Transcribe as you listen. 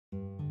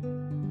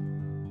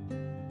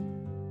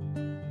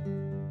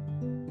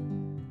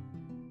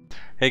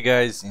Hey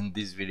guys, in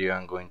this video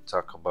I'm going to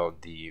talk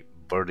about the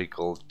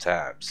vertical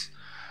tabs.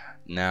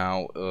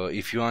 Now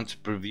if you want to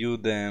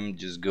preview them,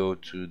 just go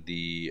to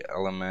the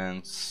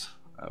elements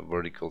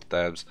vertical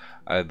tabs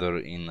either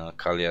in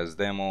Kallyas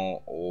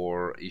demo,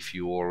 or if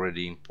you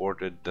already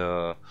imported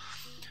the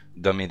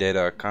dummy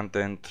data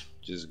content,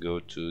 just go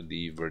to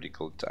the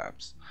vertical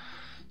tabs.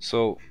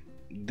 So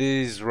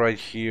these right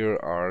here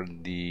are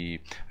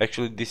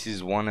actually this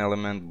is one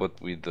element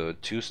but with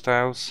two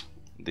styles.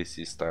 This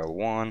is style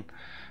 1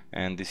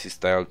 and this is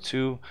style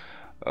 2.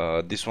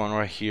 This one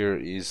right here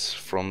is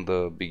from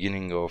the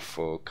beginning of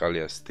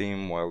Kallyas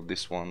theme, while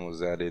this one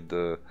was added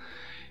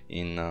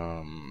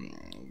in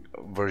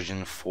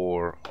version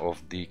 4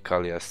 of the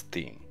Kallyas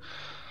theme.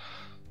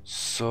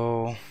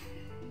 So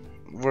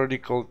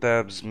vertical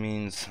tabs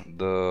means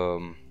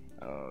the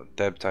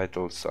tab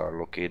titles are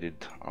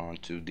located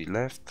onto the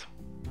left.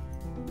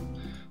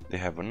 They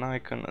have an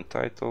icon, a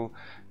title,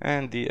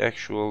 and the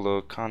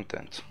actual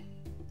content,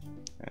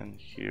 and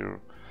here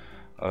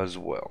as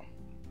well.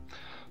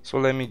 So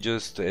let me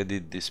just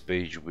edit this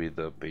page with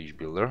a page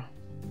builder,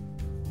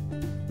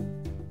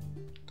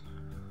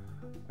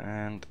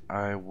 and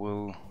I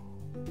will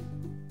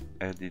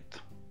edit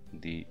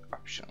the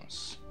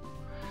options.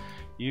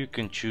 You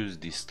can choose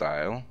the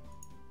style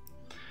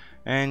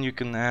and you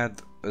can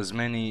add as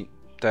many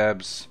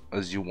tabs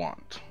as you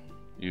want.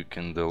 You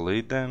can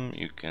delete them,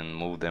 you can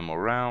move them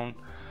around,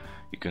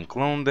 you can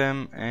clone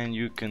them, and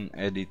you can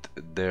edit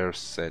their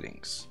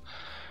settings.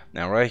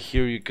 Now right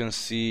here you can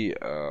see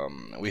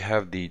we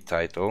have the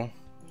title.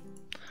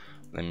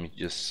 Let me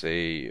just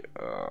say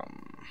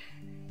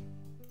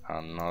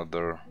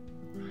another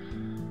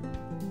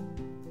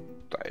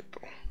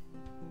title.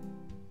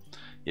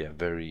 Yeah,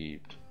 very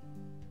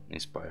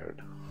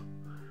inspired,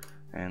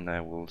 and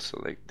I will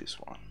select this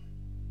one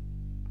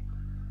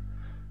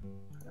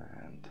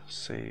and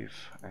save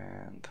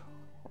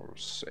or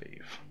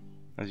save.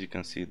 As you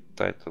can see, the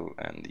title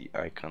and the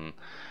icon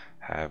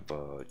have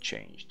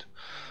changed.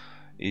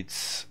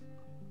 It's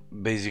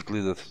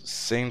basically the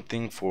same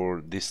thing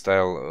for this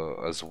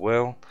style as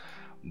well.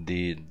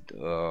 The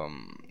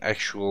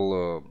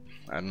actual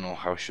I don't know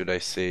how should I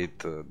say it,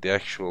 the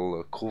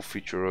actual cool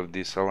feature of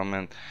this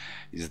element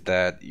is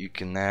that you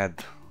can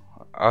add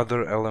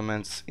other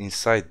elements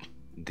inside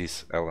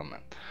this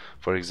element.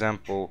 For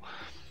example,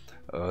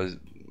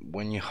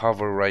 when you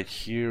hover right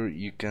here,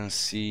 you can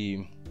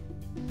see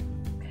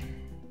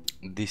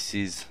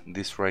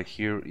this right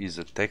here is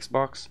a text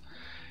box.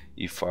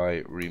 If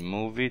I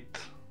remove it,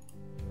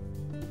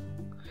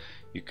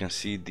 you can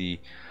see the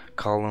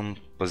column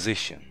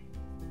position.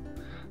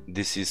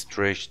 This is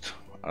stretched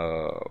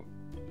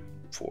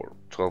for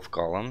 12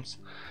 columns.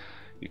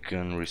 You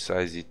can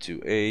resize it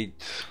to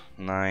 8,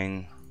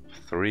 9,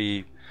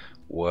 3,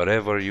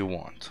 whatever you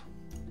want.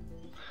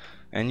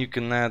 And you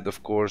can add,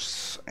 of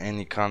course,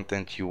 any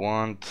content you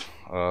want.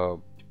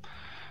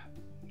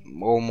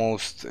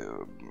 Almost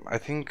I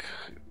think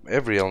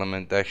every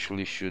element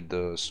actually should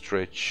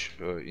stretch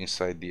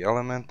inside the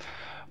element,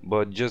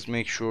 but just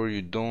make sure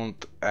you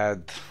don't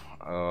add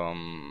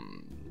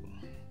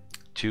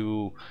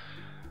too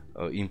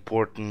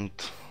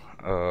important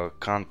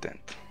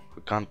content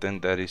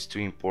that is too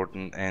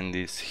important and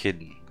is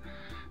hidden,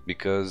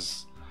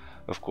 because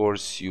of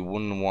course you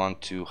wouldn't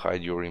want to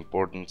hide your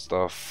important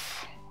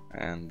stuff,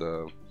 and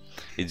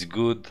it's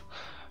good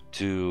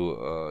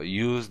to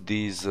use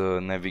these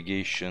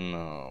navigation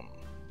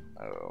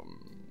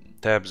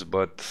tabs,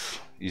 but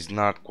it's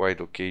not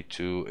quite okay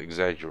to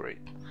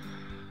exaggerate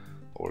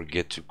or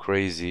get too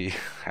crazy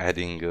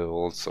adding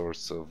all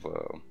sorts of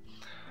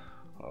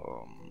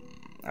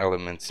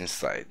elements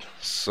inside.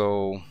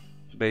 So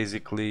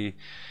basically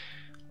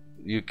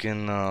you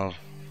can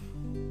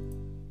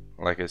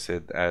like I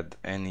said, add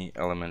any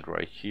element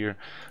right here.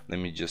 Let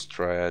me just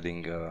try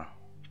adding a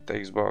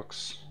text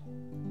box.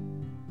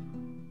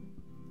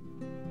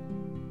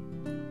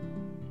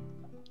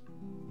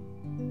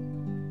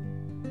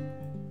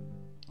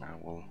 I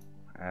will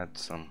add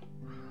some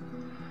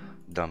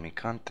dummy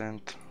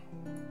content,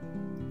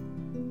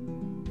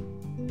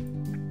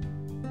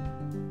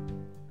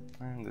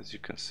 and as you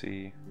can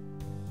see,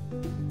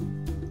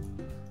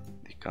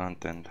 the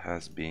content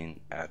has been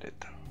added.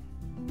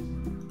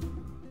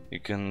 You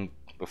can,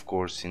 of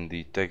course, in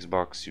the text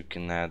box you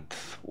can add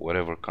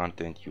whatever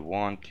content you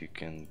want. You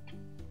can,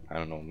 I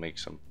don't know, make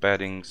some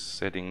padding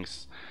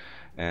settings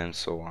and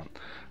so on.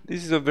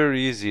 This is a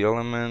very easy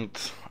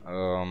element.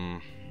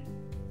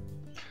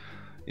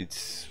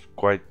 It's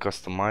quite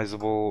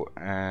customizable,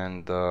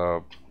 and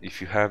if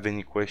you have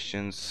any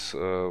questions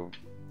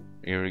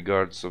in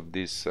regards of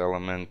this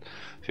element,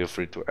 feel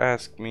free to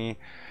ask me.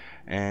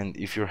 And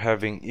if you're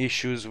having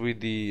issues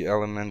with the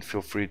element,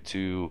 feel free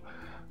to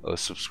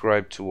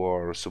subscribe to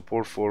our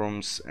support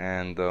forums,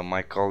 and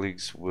my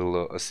colleagues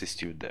will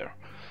assist you there.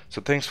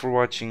 So thanks for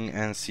watching,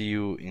 and see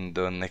you in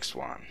the next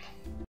one.